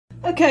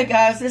Okay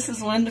guys, this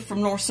is Linda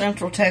from North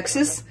Central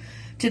Texas.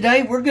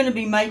 Today we're going to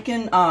be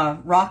making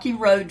Rocky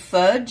Road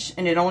fudge,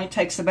 and it only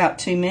takes about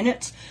 2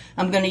 minutes.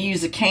 I'm going to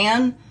use a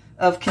can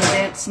of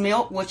condensed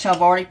milk, which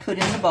I've already put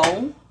in the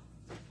bowl.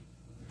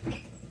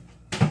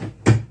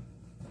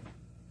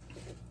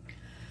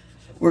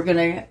 We're going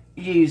to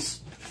use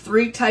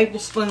 3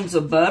 tablespoons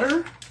of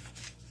butter.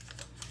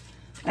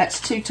 That's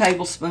 2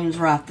 tablespoons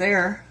right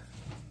there.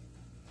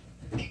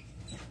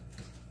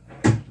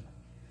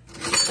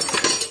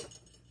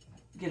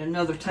 Get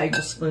another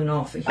tablespoon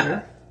off of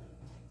here.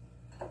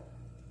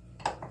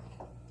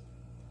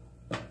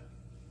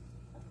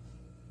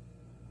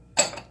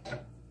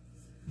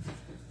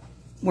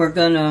 We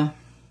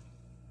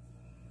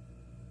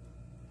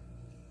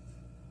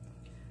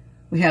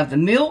have the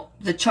milk,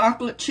 the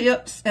chocolate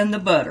chips, and the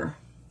butter.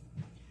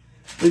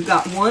 We've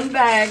got 1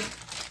 bag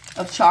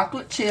of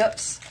chocolate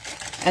chips,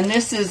 and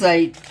this is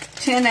a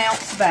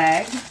 10-ounce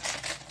bag.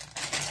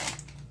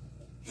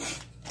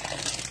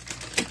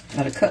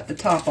 Got to cut the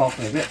top off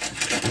of it.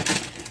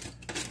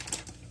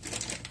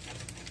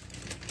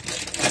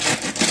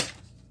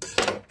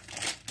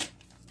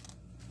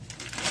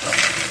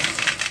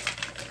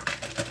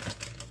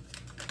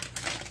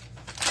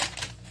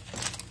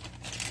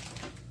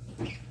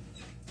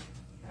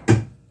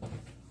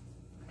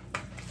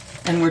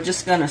 And we're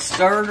just going to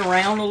stir it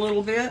around a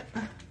little bit.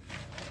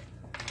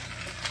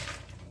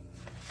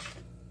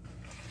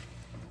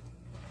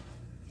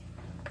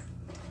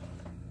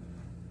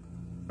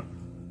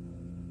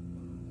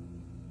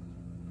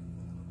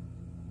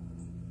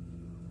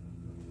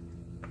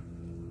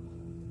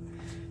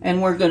 And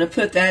we're going to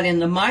put that in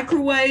the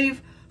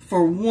microwave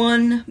for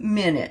 1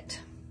 minute.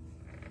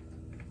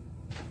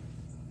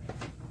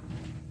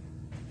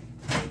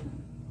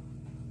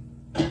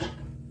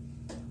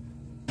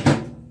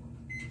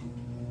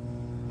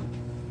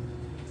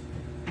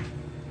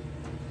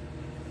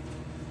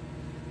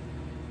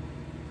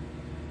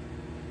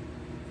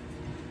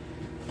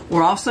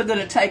 We're also going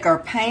to take our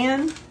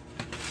pan.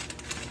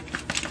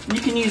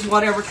 You can use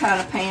whatever kind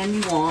of pan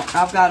you want.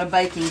 I've got a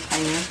baking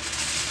pan.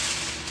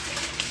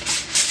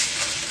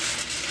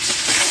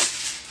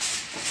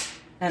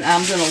 And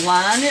I'm going to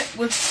line it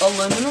with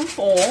aluminum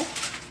foil.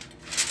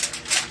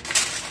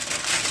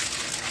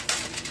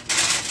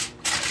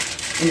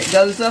 And it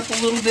goes up a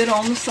little bit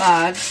on the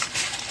sides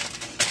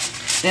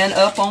and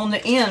up on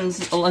the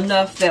ends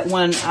enough that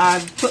when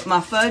I put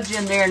my fudge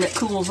in there and it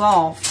cools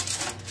off,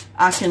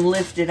 I can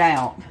lift it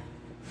out.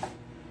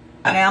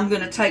 Now I'm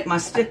going to take my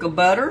stick of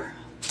butter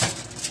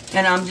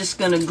and I'm just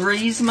going to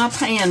grease my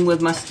pan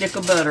with my stick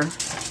of butter.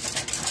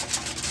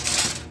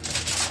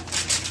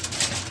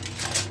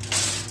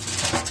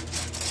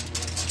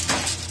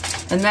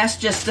 And that's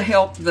just to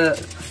help the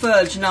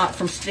fudge not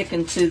from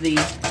sticking to the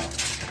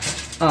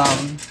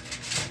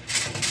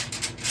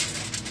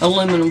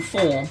aluminum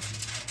foil.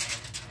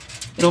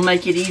 It'll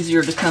make it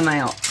easier to come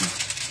out.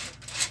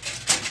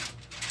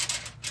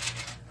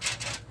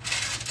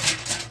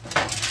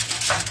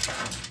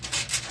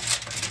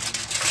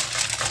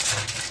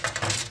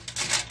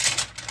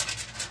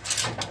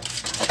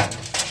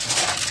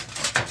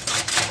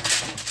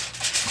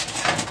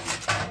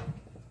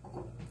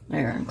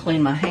 There, and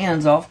clean my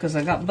hands off because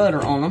I got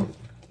butter on them.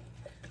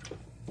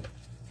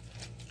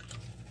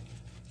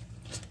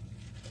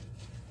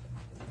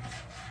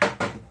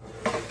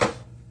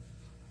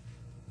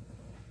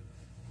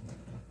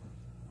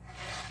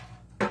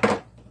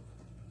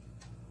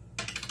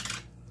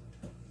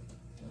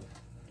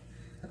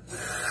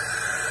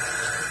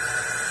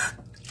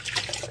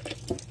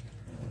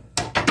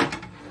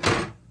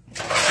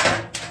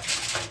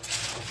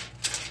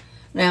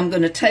 Now I'm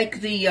going to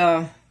take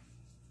the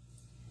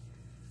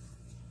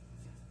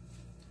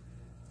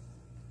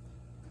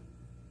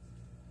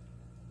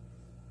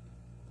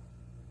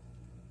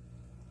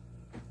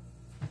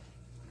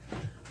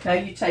now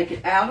you take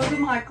it out of the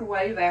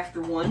microwave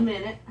after 1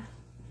 minute,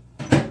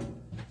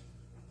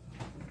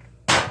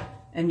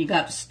 and you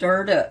got to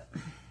stir it up,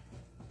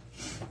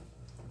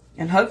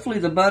 and hopefully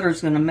the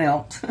butter's going to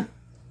melt.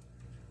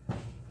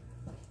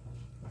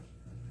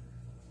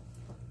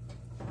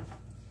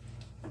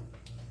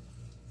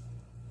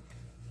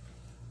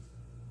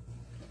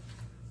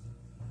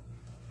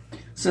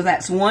 So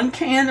that's 1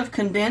 can of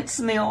condensed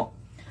milk,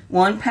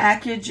 1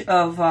 package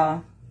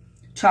of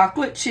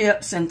chocolate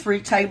chips, and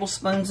 3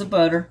 tablespoons of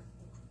butter.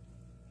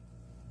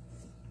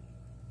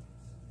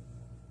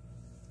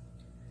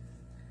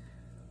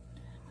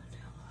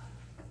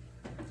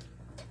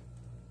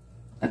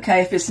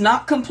 Okay, if it's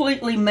not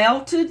completely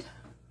melted,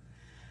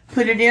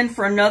 put it in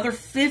for another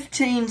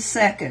 15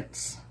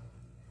 seconds.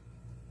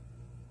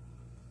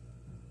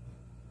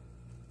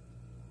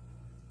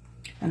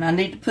 And I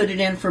need to put it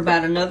in for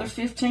about another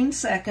 15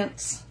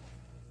 seconds.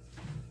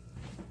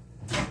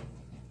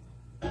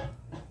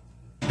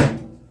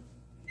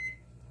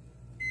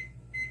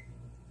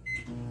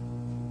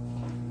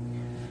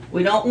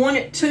 We don't want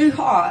it too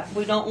hot.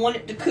 We don't want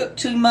it to cook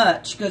too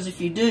much, because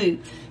if you do,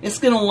 it's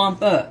going to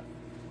lump up.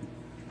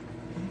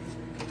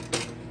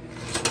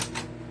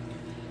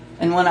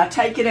 And And when I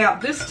take it out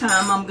this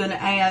time, I'm going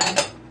to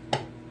add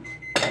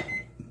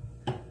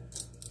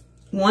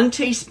 1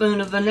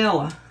 teaspoon of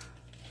vanilla.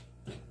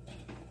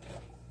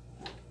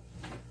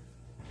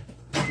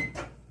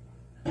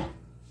 I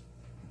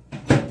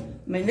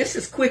mean, this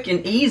is quick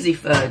and easy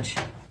fudge.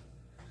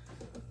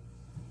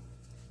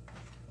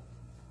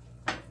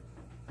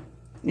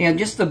 Yeah,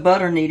 just the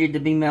butter needed to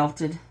be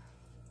melted.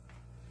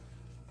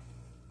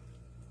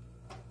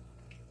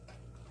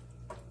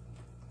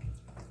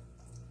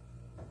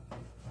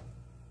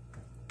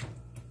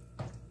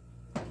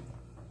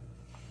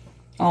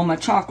 All my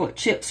chocolate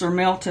chips are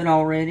melted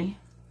already.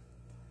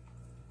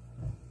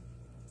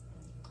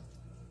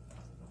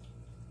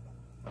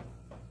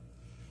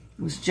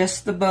 It was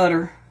just the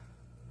butter.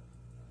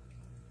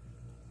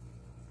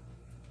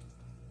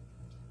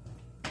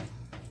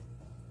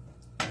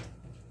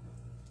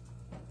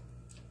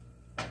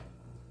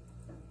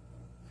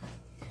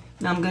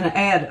 Now I'm going to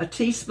add a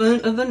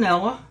teaspoon of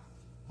vanilla.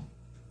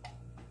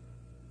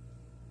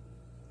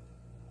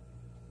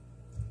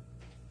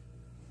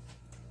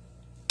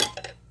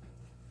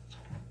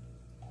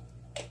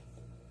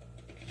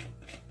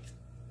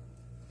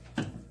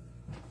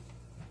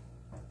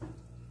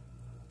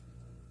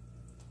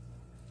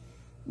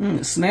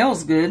 It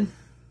smells good.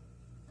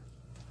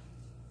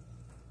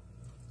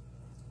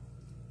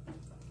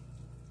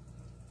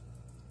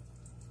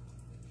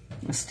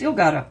 I still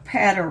got a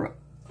pat or a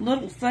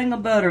little thing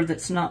of butter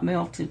that's not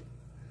melted.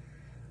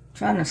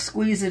 Trying to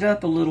squeeze it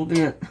up a little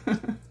bit.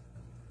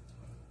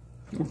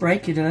 Or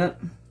break it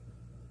up.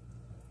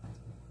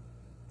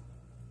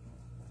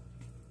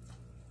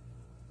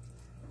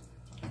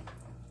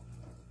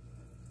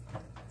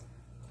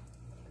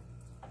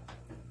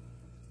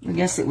 I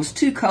guess it was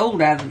too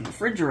cold out of the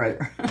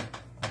refrigerator.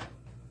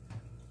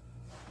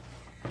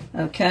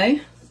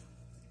 Okay.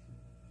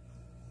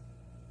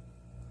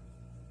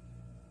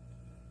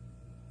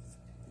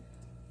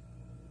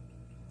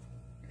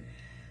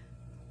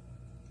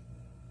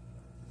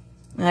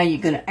 Now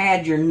you're going to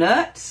add your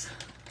nuts.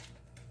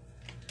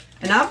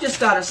 And I've just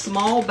got a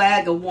small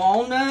bag of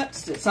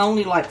walnuts. It's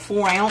only like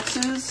 4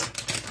 ounces.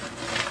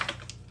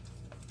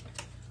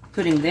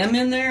 Putting them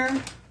in there.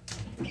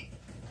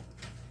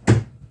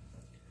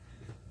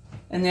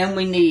 And then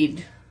we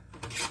need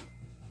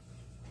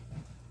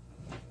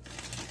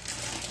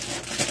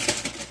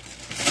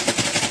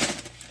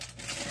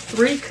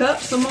 3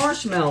 cups of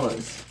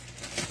marshmallows.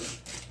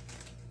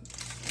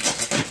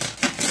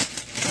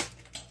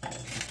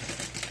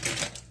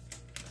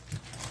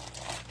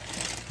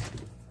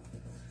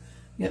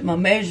 Get my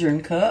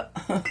measuring cup.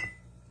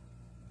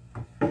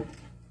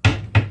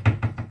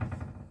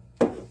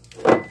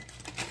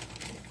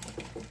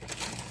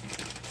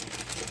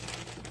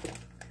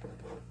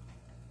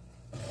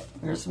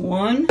 There's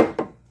 1.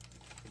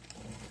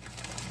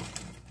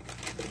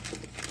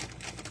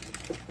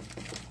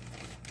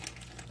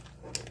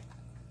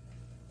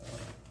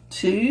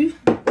 2.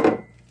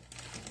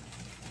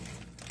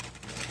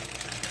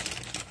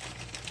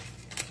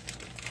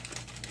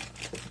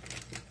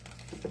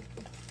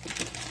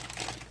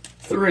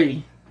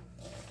 3.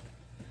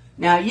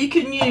 Now you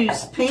can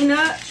use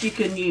peanuts, you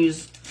can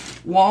use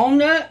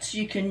walnuts,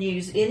 you can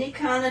use any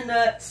kind of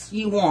nuts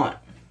you want.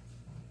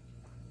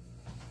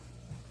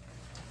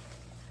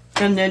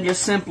 And then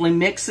just simply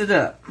mix it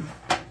up.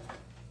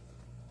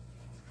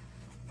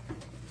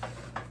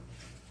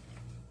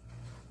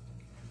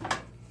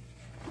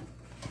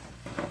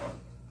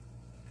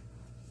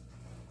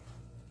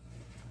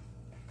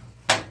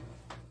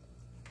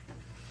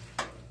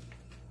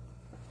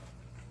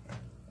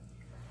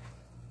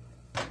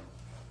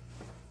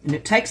 And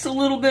it takes a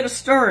little bit of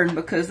stirring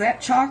because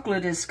that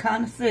chocolate is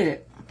kind of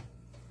thick.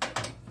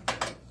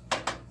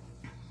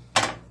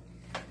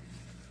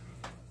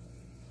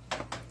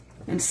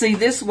 And see,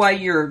 this way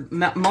your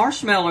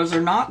marshmallows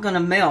are not going to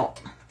melt.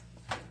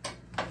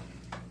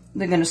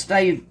 They're going to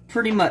stay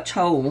pretty much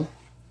whole.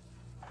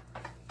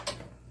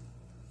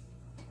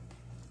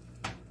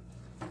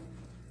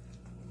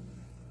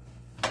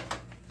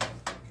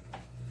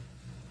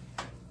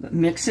 But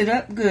mix it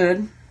up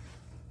good.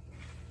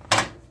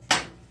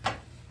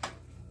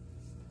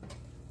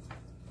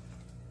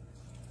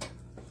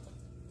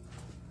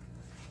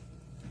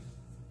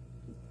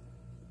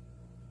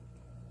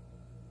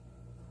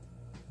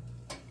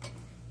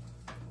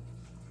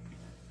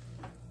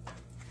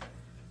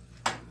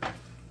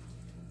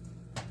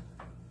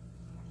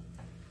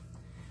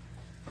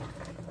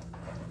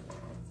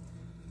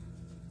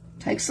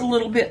 Takes a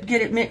little bit to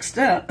get it mixed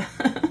up.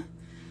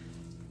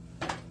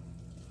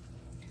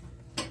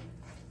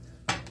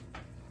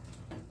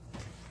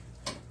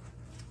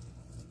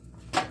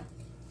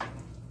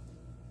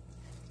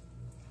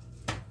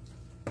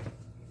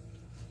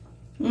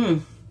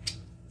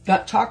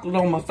 Got chocolate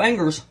on my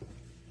fingers.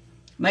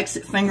 Makes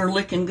it finger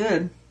licking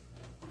good.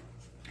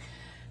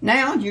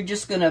 Now you're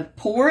just going to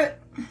pour it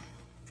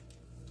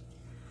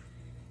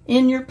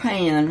in your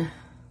pan.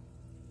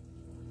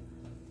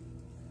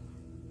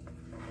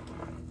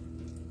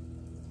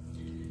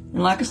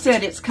 And like I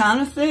said, it's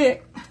kind of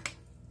thick.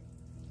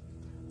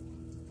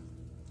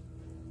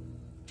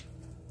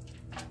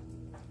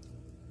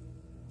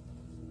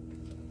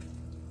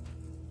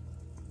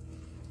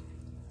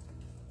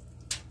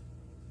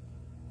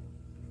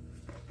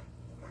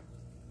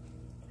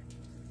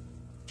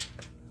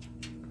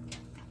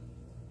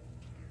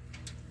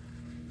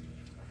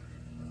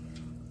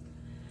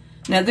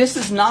 Now, this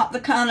is not the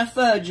kind of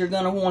fudge you're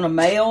going to want to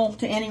mail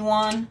to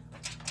anyone.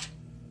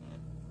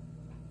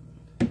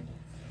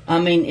 I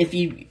mean, if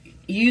you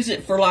use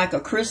it for like a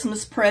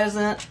Christmas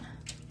present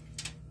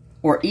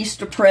or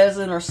Easter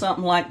present or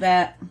something like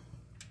that,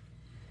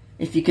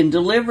 if you can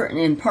deliver it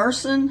in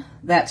person,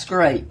 that's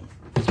great.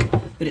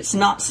 But it's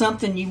not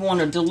something you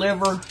want to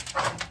deliver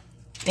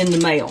in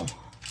the mail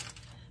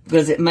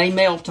because it may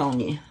melt on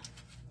you.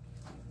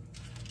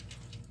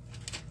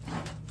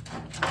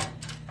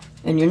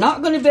 And you're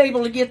not going to be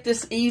able to get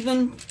this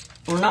even,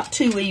 or not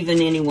too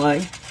even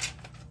anyway.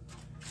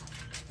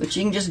 But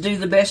you can just do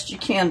the best you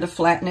can to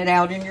flatten it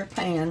out in your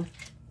pan.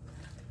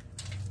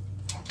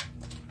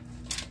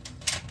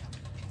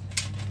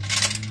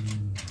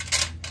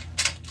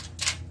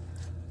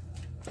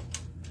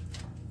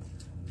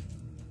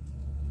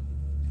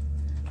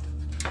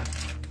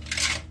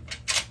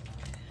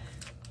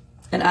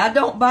 And I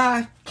don't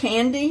buy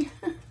candy.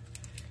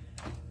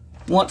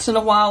 Once in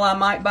a while I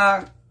might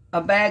buy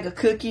a bag of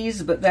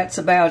cookies, but that's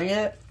about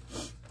it.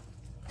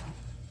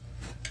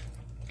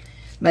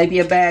 Maybe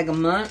a bag a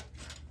month.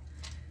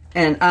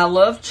 And I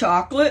love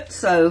chocolate,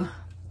 so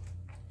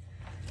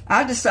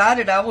I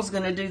decided I was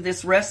going to do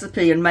this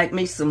recipe and make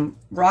me some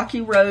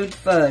Rocky Road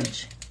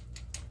fudge.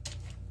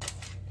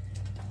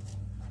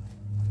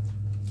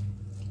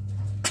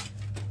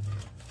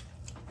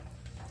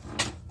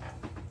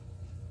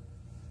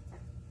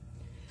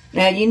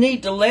 Now you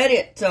need to let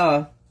it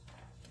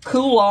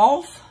cool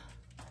off,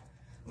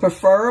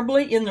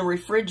 preferably in the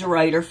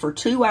refrigerator, for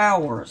 2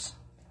 hours.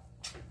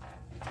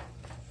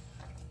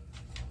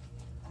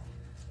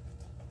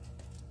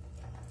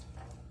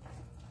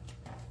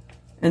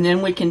 And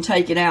then we can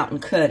take it out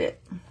and cut it.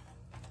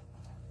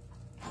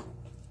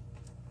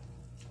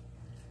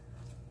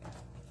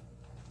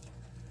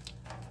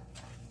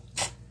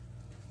 I'm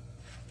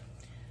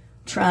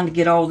trying to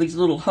get all these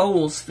little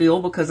holes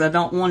filled because I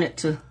don't want it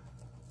to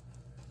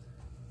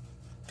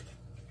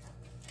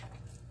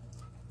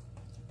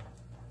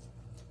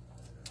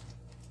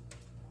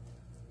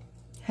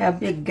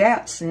have big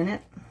gaps in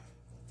it.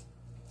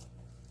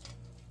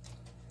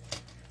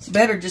 It's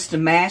better just to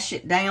mash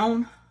it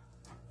down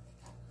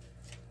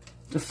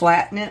to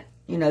flatten it,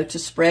 you know, to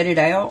spread it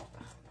out.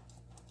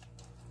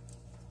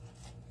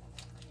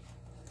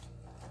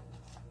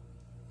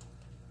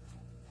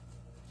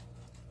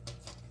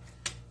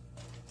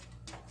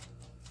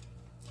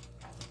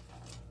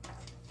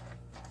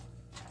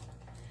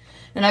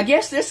 And I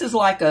guess this is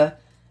like a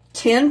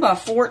 10 by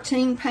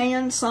 14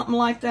 pan, something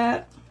like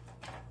that.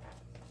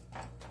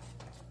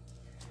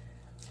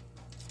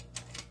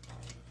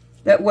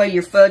 That way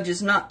your fudge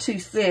is not too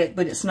thick,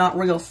 but it's not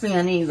real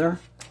thin either.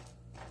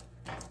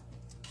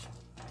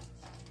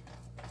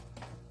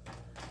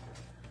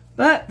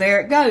 But there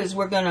it goes.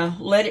 We're going to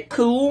let it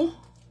cool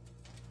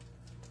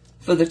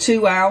for the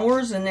 2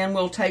 hours, and then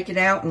we'll take it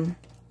out and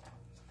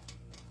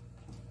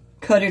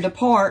cut it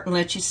apart and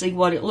let you see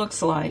what it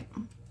looks like.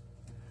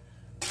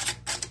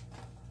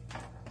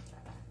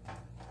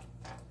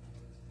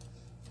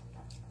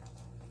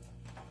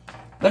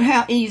 But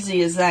how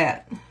easy is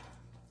that?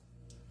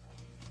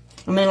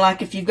 I mean,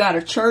 like if you've got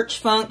a church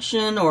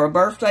function or a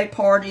birthday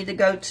party to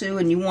go to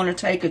and you want to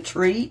take a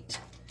treat,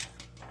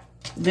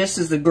 this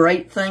is a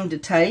great thing to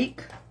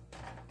take.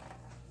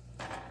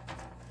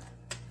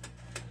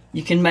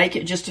 You can make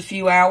it just a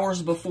few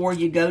hours before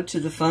you go to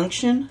the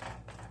function.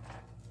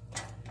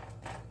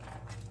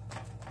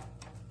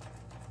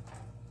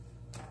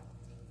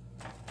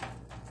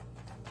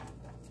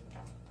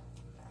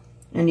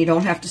 And you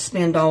don't have to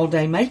spend all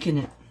day making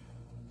it.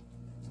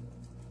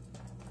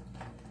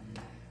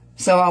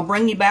 So I'll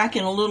bring you back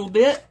in a little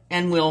bit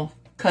and we'll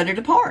cut it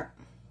apart.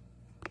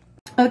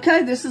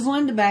 Okay, this is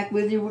Linda back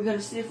with you. We're going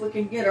to see if we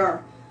can get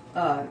our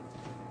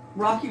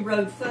Rocky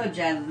Road fudge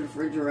out of the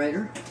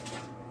refrigerator.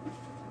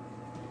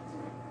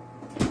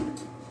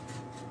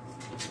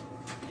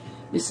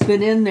 It's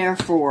been in there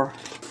for...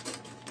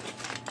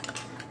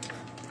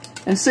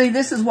 And see,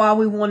 this is why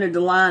we wanted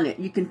to line it.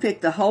 You can pick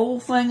the whole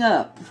thing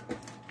up.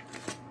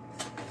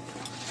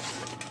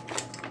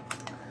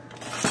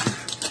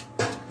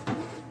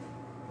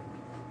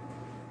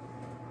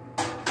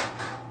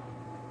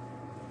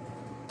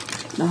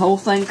 The whole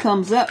thing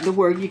comes up to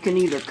where you can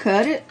either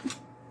cut it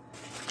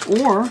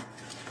or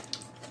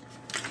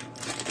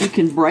you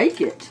can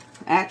break it,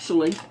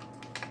 actually.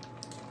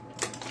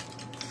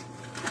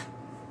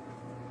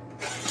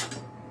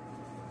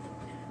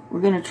 We're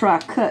going to try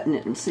cutting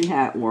it and see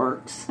how it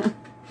works.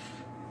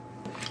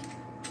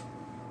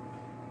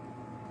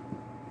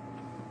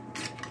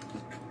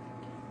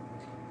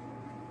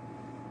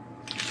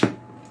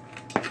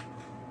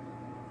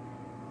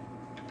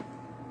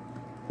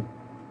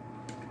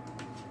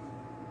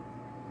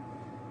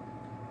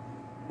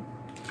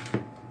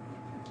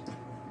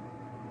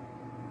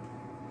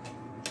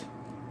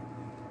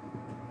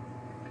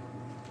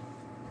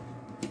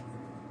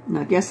 And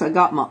I guess I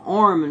got my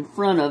arm in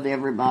front of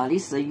everybody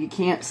so you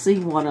can't see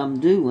what I'm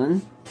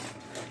doing.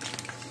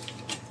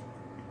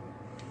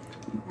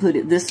 Put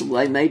it this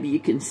way, maybe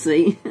you can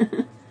see.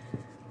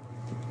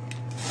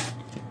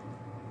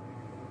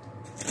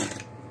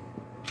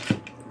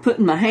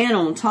 putting my hand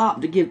on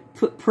top to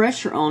put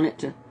pressure on it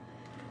to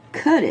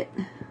cut it.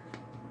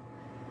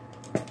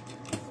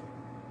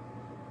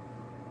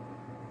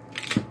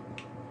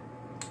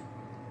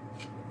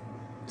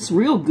 It's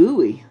real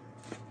gooey.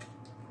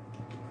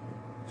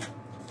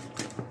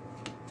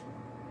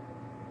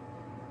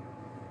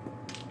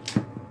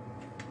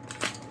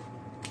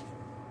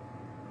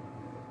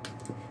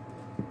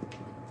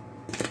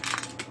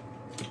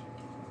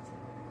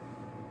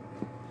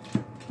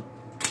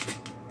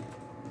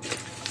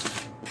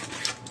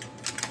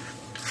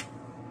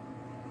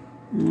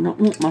 I don't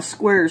want my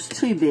squares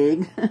too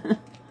big.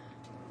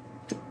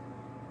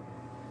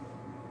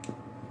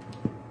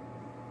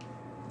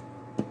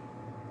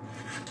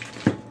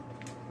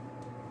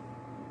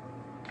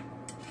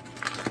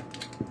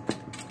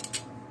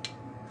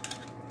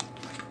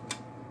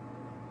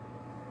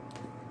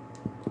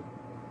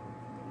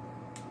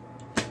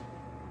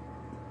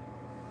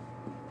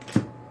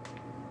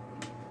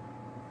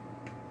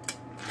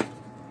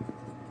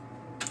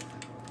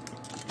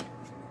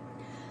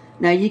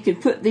 Now you can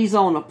put these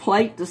on a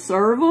plate to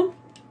serve them,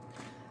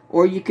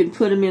 or you can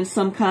put them in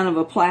some kind of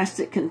a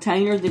plastic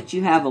container that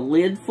you have a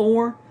lid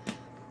for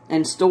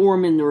and store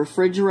them in the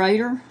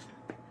refrigerator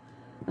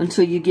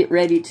until you get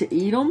ready to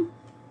eat them.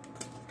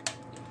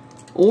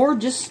 Or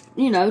just,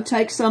 you know,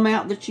 take some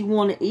out that you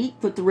want to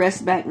eat, put the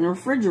rest back in the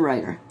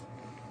refrigerator.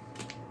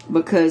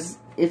 Because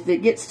if it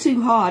gets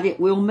too hot, it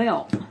will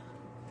melt.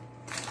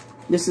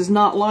 This is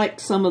not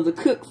like some of the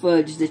cooked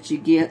fudge that you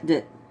get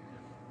that,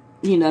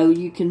 you know,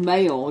 you can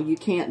mail. You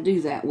can't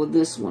do that with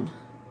this one.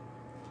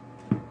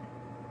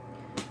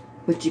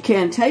 But you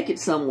can take it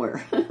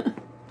somewhere.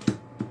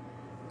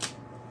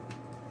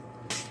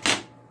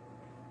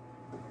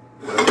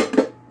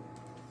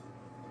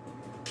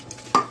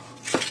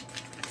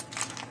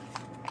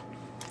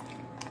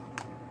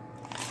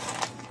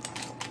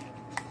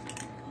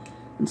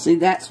 And see,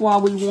 that's why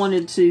we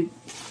wanted to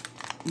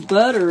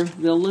butter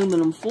the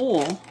aluminum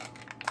foil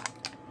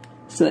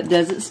so it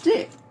doesn't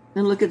stick.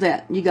 And look at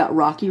that. You got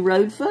Rocky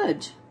Road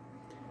fudge.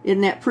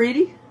 Isn't that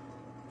pretty?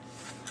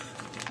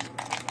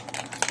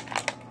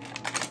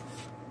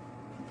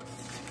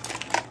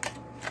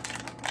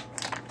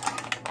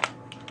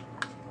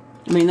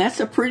 I mean,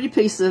 that's a pretty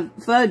piece of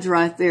fudge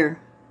right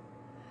there.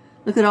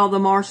 Look at all the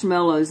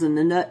marshmallows and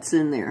the nuts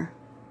in there.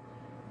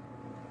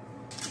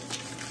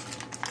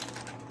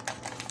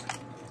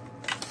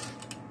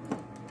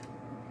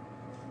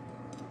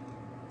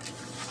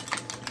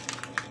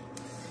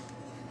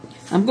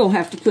 I'm going to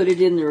have to put it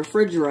in the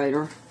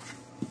refrigerator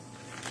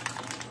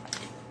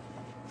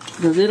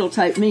because it'll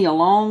take me a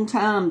long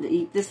time to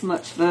eat this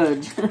much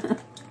fudge.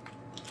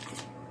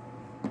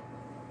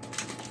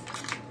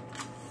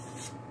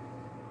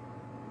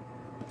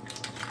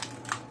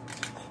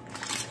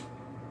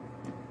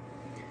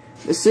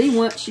 But see,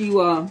 once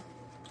you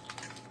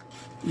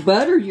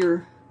butter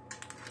your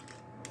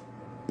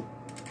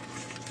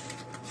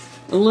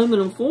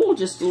aluminum foil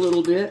just a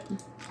little bit,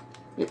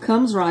 it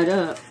comes right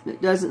up.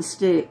 It doesn't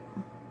stick.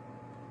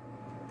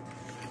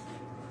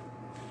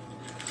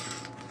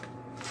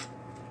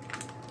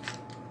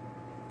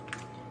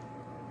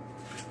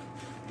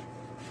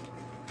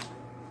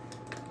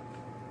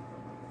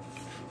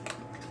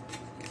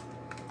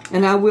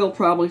 And I will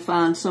probably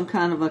find some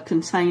kind of a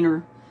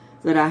container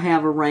that I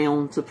have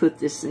around to put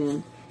this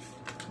in.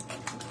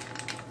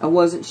 I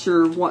wasn't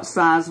sure what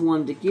size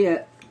one to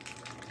get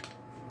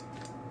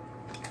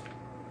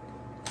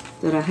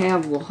that I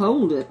have will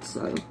hold it,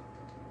 so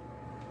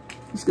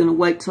I'm just going to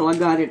wait till I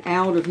got it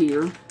out of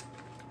here.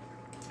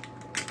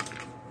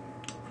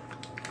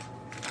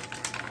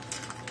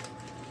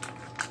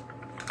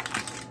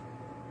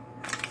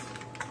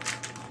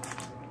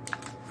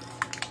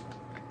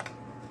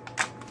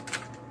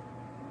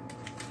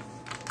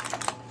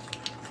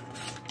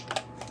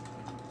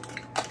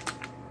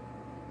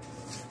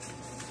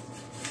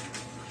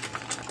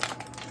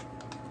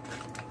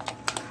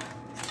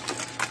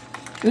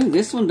 Ooh,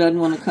 this one doesn't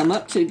want to come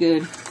up too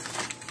good.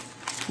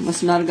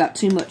 Must not have got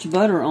too much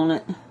butter on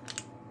it.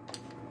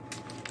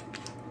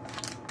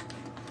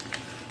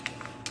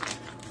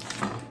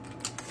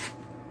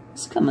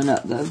 It's coming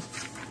up though.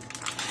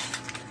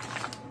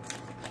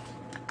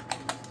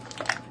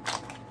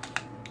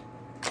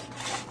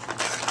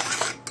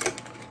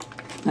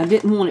 I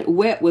didn't want it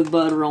wet with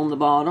butter on the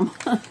bottom.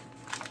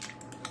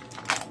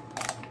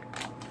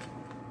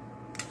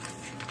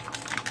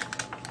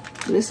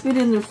 This been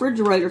in the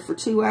refrigerator for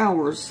 2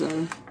 hours,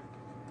 so.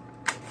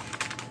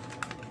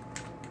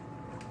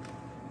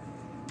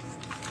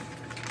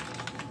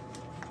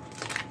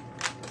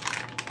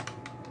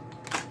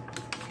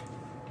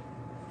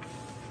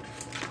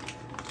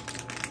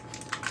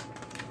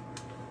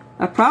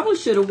 I probably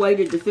should have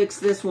waited to fix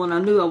this one. I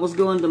knew I was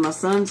going to my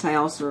son's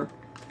house or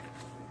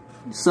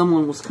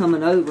someone was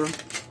coming over.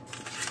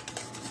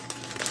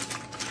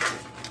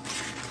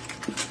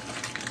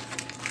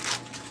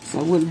 So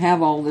I wouldn't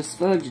have all this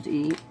fudge to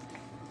eat.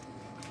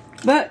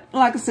 But,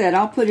 like I said,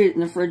 I'll put it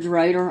in the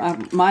refrigerator. I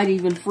might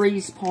even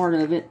freeze part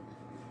of it.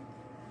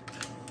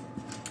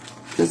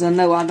 Because I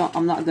know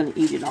I'm not going to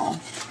eat it all.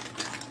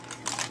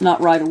 Not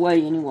right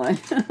away, anyway.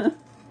 It'll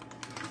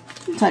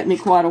take me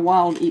quite a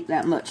while to eat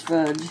that much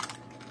fudge.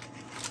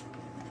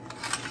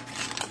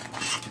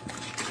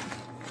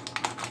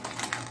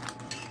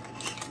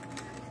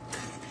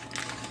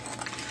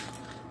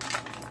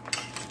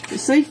 You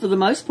see, for the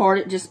most part,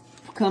 it just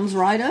comes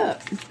right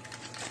up.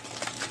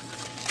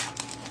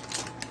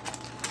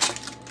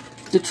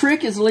 The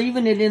trick is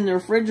leaving it in the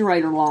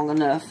refrigerator long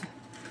enough.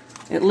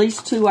 At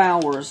least 2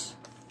 hours.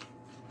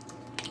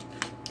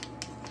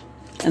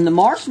 And the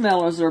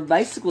marshmallows are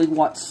basically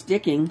what's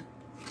sticking.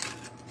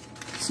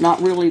 It's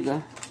not really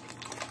the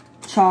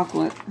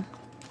chocolate.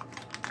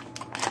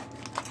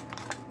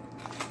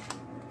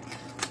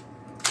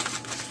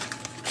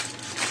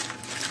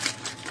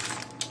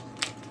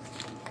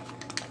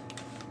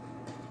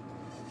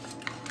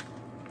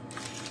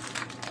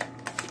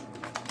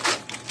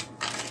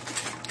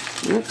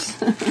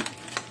 Oops.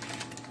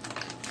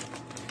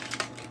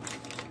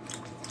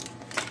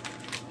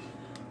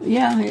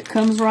 Yeah, it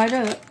comes right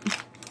up.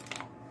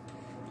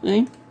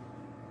 See?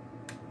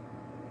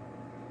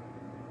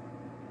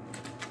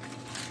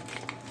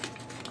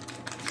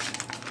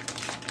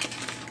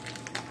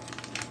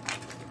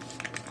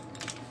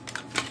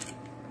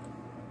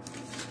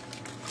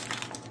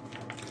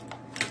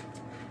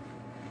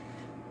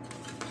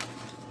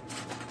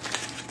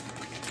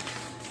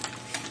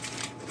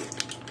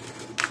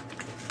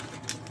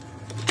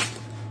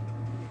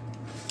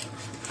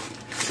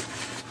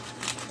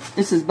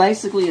 This is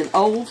basically an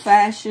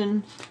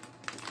old-fashioned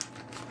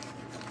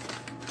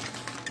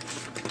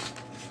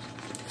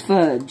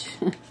fudge.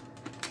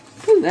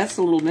 Ooh, that's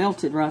a little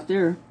melted right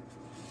there.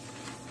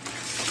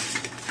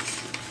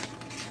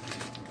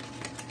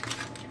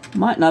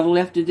 Might not have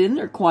left it in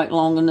there quite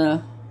long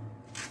enough.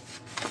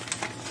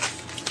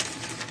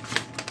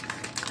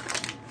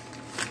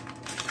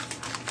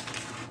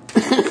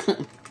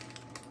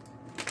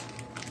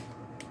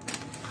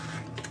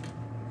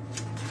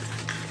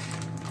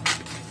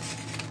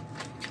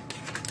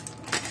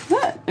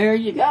 But there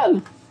you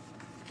go.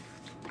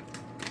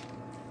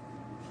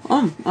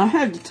 I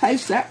had to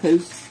taste that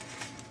piece.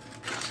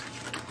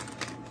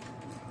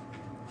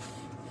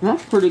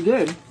 That's pretty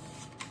good.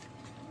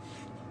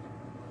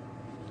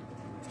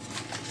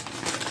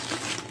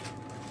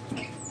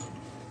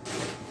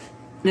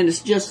 And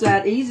it's just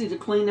that easy to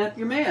clean up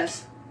your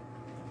mess.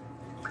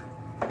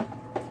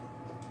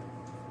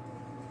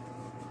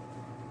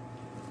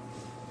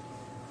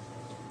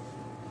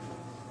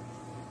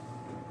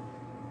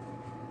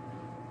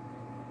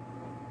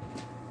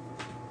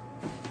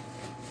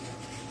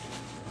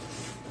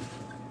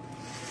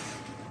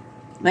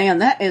 Man,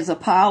 that is a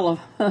pile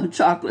of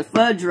chocolate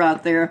fudge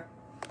right there.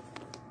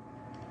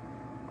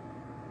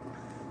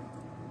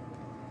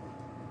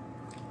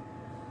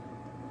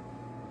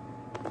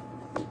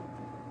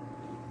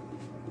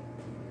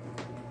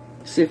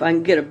 See if I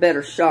can get a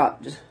better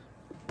shot.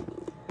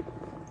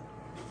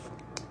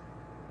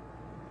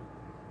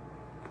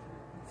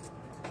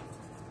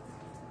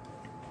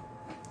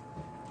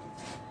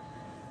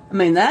 I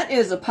mean, that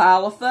is a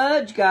pile of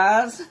fudge,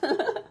 guys.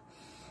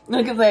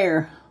 Look at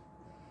there.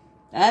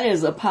 That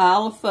is a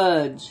pile of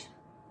fudge.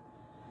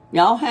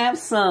 Y'all have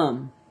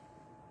some.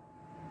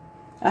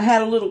 I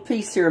had a little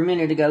piece here a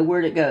minute ago.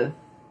 Where'd it go?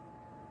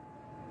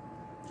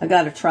 I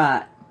gotta try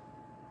it.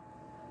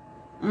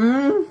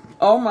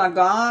 Oh my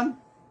God.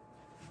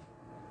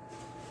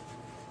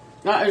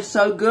 That is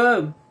so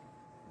good.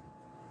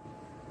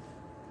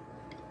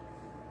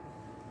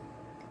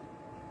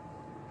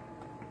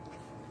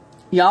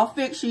 Y'all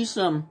fix you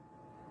some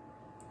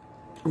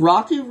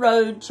Rocky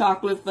Road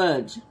chocolate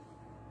fudge.